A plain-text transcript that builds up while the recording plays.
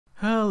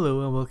Hello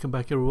and welcome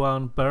back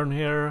everyone, Baron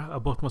here. I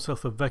bought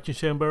myself a vacuum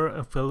chamber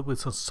and filled it with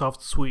some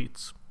soft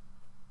sweets.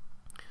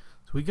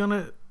 So we're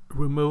gonna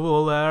remove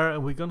all air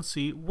and we're gonna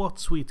see what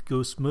sweet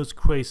goes most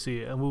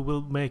crazy, and we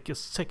will make a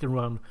second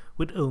run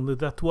with only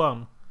that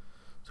one.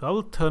 So I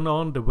will turn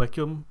on the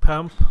vacuum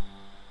pump.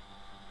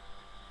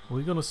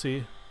 We're gonna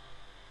see.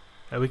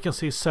 We can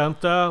see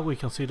Santa, we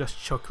can see the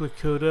chocolate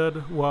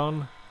coated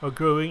one are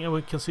growing, and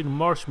we can see the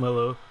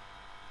marshmallow.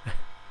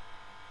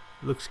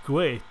 Looks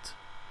great.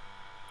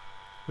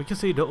 We can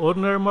see the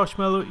ordinary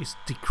marshmallow is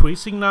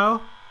decreasing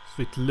now,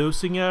 so it's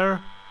losing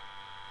air.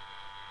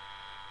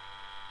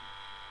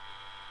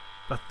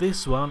 But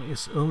this one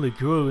is only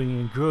growing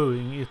and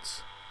growing.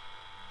 It's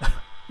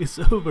it's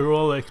over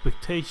all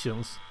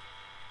expectations.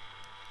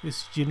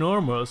 It's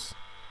ginormous.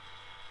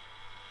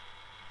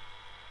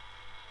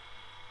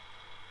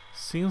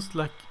 Seems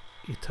like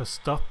it has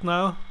stopped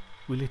now.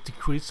 Will it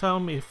decrease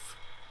some if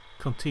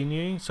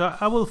continuing? So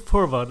I will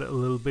forward a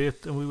little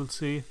bit and we will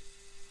see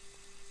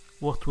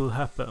what will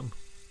happen.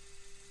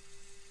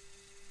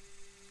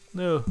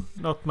 No,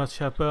 not much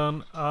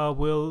happen. I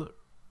will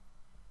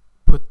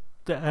put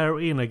the air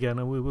in again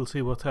and we will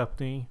see what's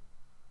happening.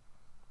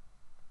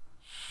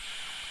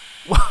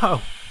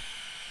 Wow!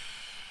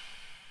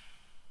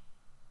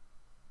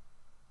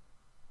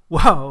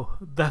 Wow,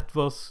 that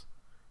was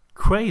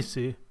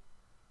crazy.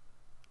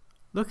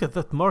 Look at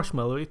that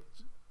marshmallow. It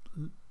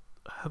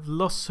have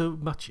lost so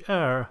much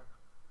air.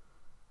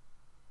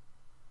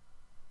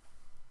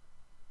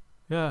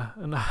 Yeah,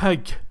 and I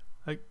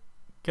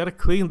gotta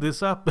clean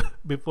this up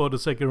before the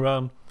second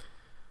round.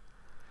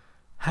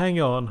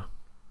 Hang on.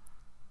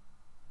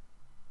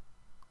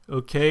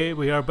 Okay,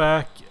 we are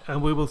back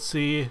and we will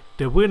see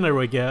the winner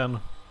again.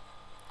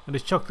 And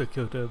it's chocolate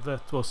coated,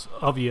 that was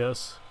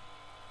obvious.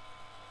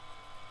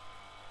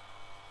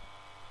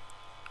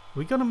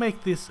 We're gonna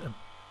make this a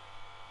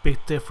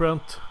bit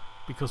different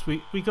because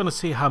we're gonna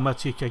see how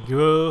much it can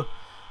grow.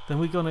 Then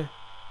we're gonna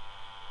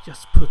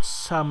just put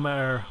some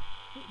air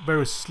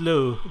very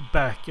slow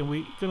back, and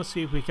we're gonna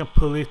see if we can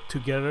pull it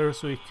together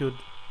so it could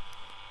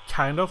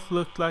kind of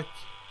look like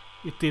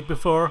it did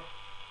before.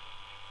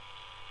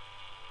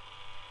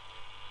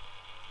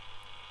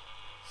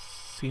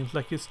 Seems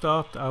like it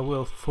stopped. I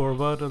will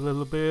forward a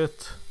little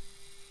bit.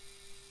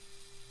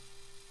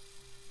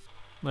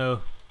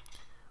 No,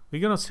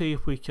 we're gonna see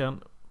if we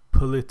can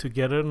pull it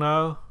together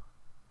now.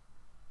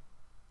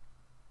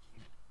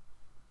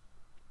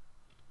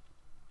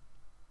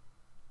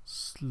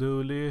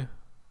 Slowly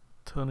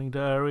turning the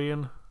air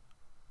in.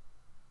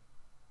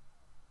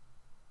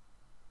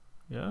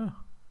 Yeah.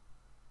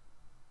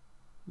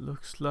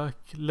 Looks like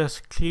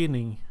less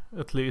cleaning,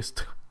 at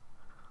least.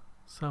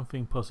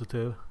 Something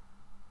positive.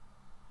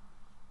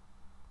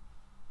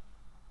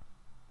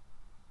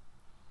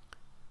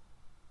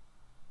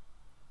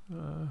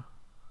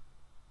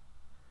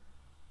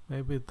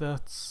 Maybe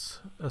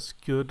that's as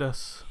good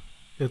as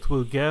it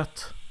will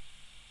get.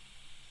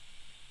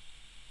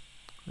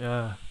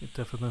 Yeah, it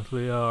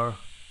definitely are.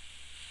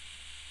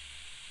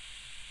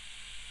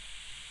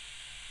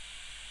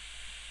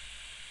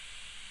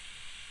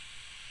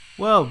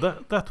 Well,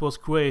 that was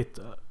great.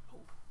 A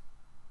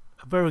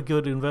very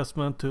good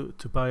investment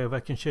to buy a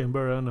vacuum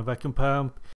chamber and a vacuum pump.